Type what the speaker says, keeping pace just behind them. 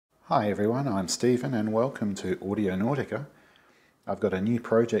Hi everyone, I'm Stephen and welcome to Audio Nautica. I've got a new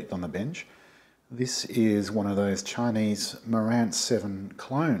project on the bench. This is one of those Chinese Marantz 7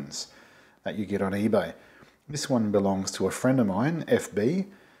 clones that you get on eBay. This one belongs to a friend of mine, FB,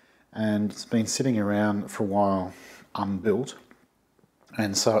 and it's been sitting around for a while unbuilt.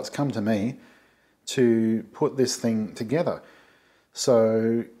 And so it's come to me to put this thing together.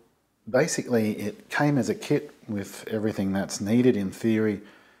 So basically it came as a kit with everything that's needed in theory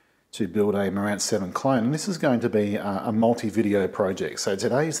to build a Marantz 7 clone, and this is going to be a multi-video project. So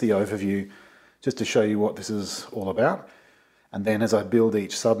today's the overview, just to show you what this is all about, and then as I build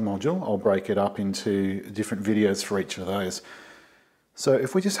each sub-module, I'll break it up into different videos for each of those. So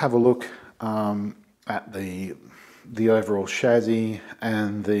if we just have a look at the overall chassis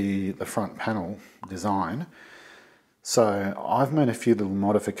and the front panel design. So I've made a few little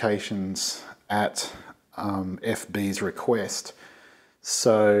modifications at FB's request.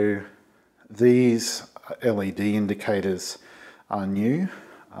 So these LED indicators are new.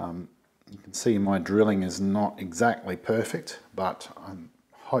 You can see my drilling is not exactly perfect, but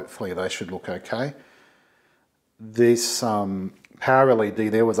hopefully they should look okay. This power LED,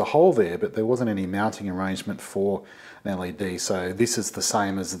 there was a hole there, but there wasn't any mounting arrangement for an LED, so this is the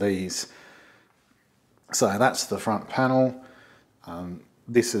same as these. So that's the front panel.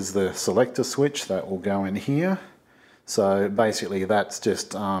 This is the selector switch that will go in here. So basically that's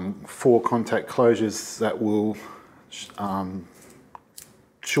just 4 contact closures that will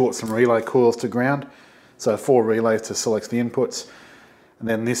short some relay coils to ground. So 4 relays to select the inputs. And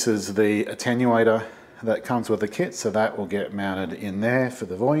then this is the attenuator that comes with the kit, so that will get mounted in there for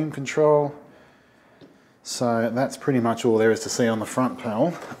the volume control. So that's pretty much all there is to see on the front panel.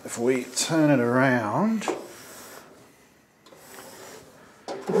 If we turn it around,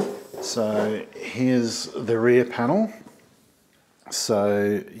 so here's the rear panel.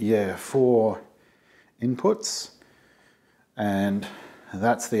 So yeah, 4 inputs, and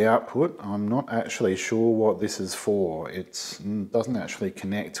that's the output. I'm not actually sure what this is for. It doesn't actually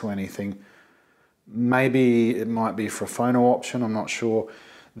connect to anything. Maybe it might be for a phono option, I'm not sure.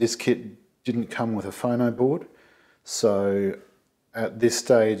 This kit didn't come with a phono board, so at this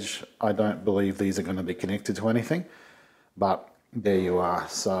stage I don't believe these are going to be connected to anything, but there you are.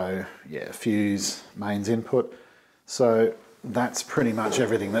 So yeah, fuse, mains input. So that's pretty much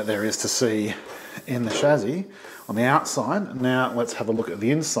everything that there is to see in the chassis on the outside. Now let's have a look at the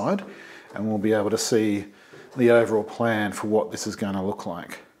inside and we'll be able to see the overall plan for what this is going to look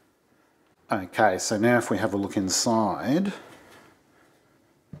like. Okay, so now if we have a look inside,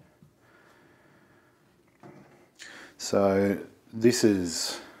 so this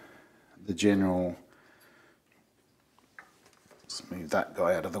is the general, let's move that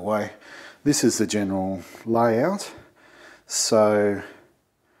guy out of the way. This is the general layout. So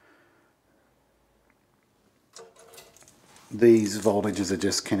these voltages are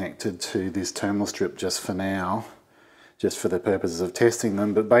just connected to this terminal strip just for now, just for the purposes of testing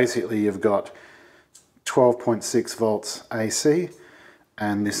them. But basically you've got 12.6 volts AC,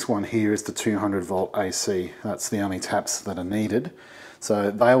 and this one here is the 200 volt AC. That's the only taps that are needed.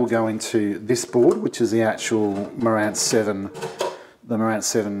 So they will go into this board, which is the actual Marantz 7, the Marantz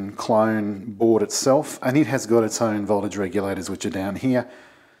 7 clone board itself, and it has got its own voltage regulators which are down here.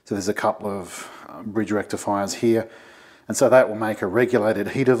 So there's a couple of bridge rectifiers here, and so that will make a regulated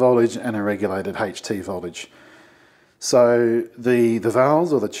heater voltage and a regulated HT voltage. So the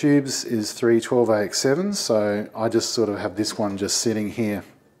valves or the tubes is 3 12AX7s, so I just sort of have this one just sitting here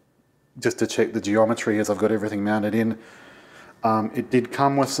just to check the geometry as I've got everything mounted in. It did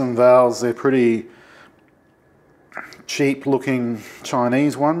come with some valves. They're pretty cheap looking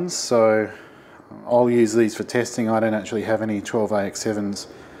Chinese ones, so I'll use these for testing. I don't actually have any 12AX7s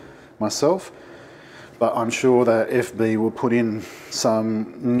myself, but I'm sure that FB will put in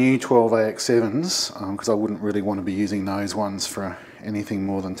some new 12AX7s because I wouldn't really want to be using those ones for anything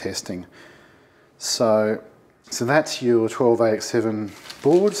more than testing. So that's your 12AX7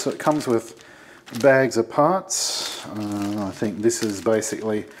 board. So it comes with bags of parts. I think this is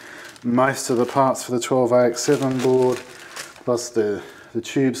basically most of the parts for the 12AX7 board, plus the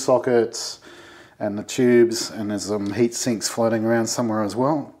tube sockets and the tubes, and there's some heat sinks floating around somewhere as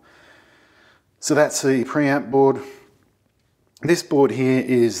well. So that's the preamp board. This board here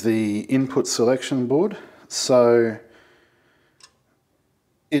is the input selection board. So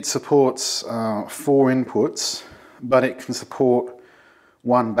it supports 4 inputs, but it can support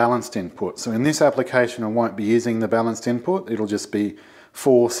 1 balanced input. So in this application I won't be using the balanced input, it'll just be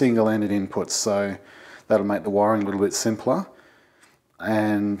 4 single-ended inputs, so that'll make the wiring a little bit simpler.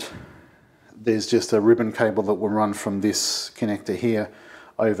 And there's just a ribbon cable that will run from this connector here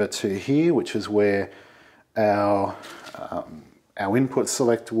over to here, which is where our input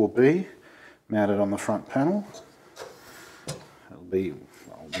selector will be mounted on the front panel. I'll be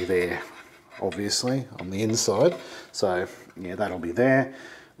there, obviously, on the inside. So yeah, that'll be there.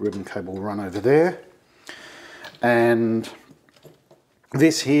 Ribbon cable will run over there. And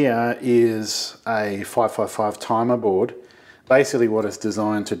this here is a 555 timer board. Basically what it's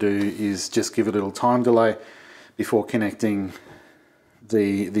designed to do is just give a little time delay before connecting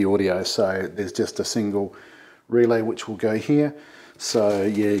the audio. So there's just a single relay which will go here. So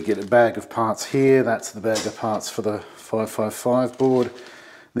yeah, you get a bag of parts here. That's the bag of parts for the 555 board.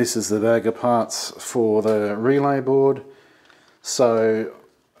 This is the bag of parts for the relay board. So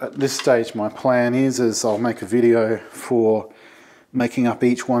at this stage my plan is I'll make a video for making up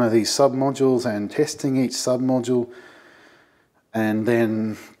each one of these sub-modules and testing each sub-module, and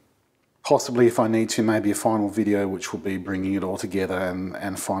then possibly, if I need to, maybe a final video which will be bringing it all together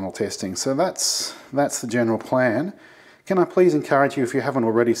and final testing. So that's the general plan. Can I please encourage you, if you haven't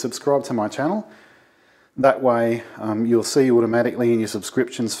already, subscribe to my channel. That way you'll see automatically in your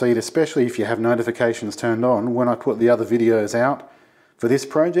subscriptions feed, especially if you have notifications turned on, when I put the other videos out for this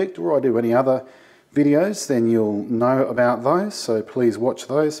project, or I do any other videos, then you'll know about those. So please watch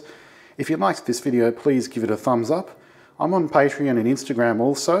those. If you liked this video, please give it a thumbs up. I'm on Patreon and Instagram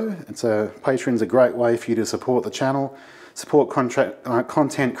also. Patreon's a great way for you to support the channel, support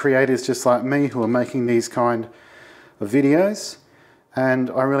content creators just like me who are making these kind of videos.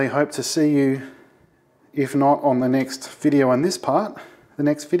 And I really hope to see you, if not on the next video on this part, the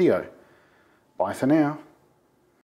next video. Bye for now.